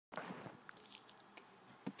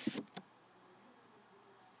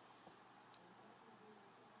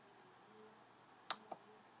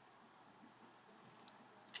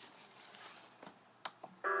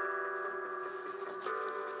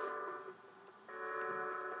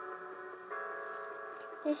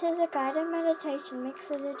This is a guided meditation mixed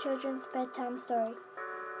with a children's bedtime story.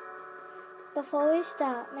 Before we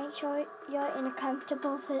start, make sure you're in a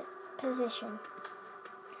comfortable position.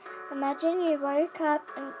 Imagine you woke up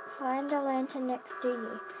and find a lantern next to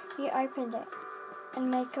you. You opened it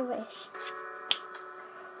and make a wish.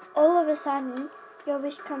 All of a sudden, your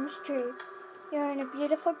wish comes true. You're in a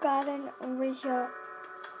beautiful garden with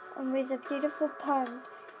a beautiful pond.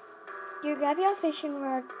 You grab your fishing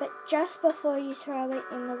rod, but just before you throw it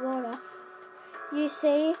in the water, you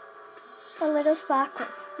see a little sparkle.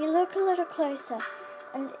 You look a little closer,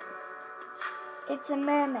 and it's a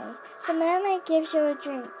mermaid. The mermaid gives you a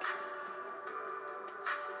drink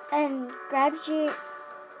and grabs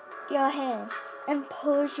your hand and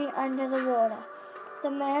pulls you under the water.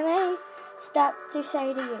 The mermaid starts to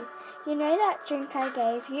say to you, "You know that drink I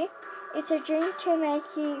gave you? It's a drink to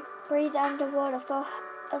make you breathe underwater for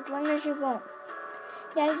as long as you want.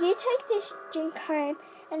 Now you take this drink home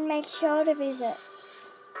and make sure to visit.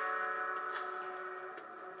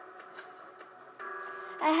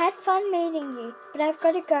 I had fun meeting you, but I've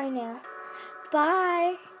got to go now.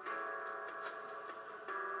 Bye.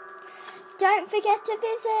 Don't forget to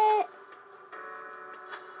visit."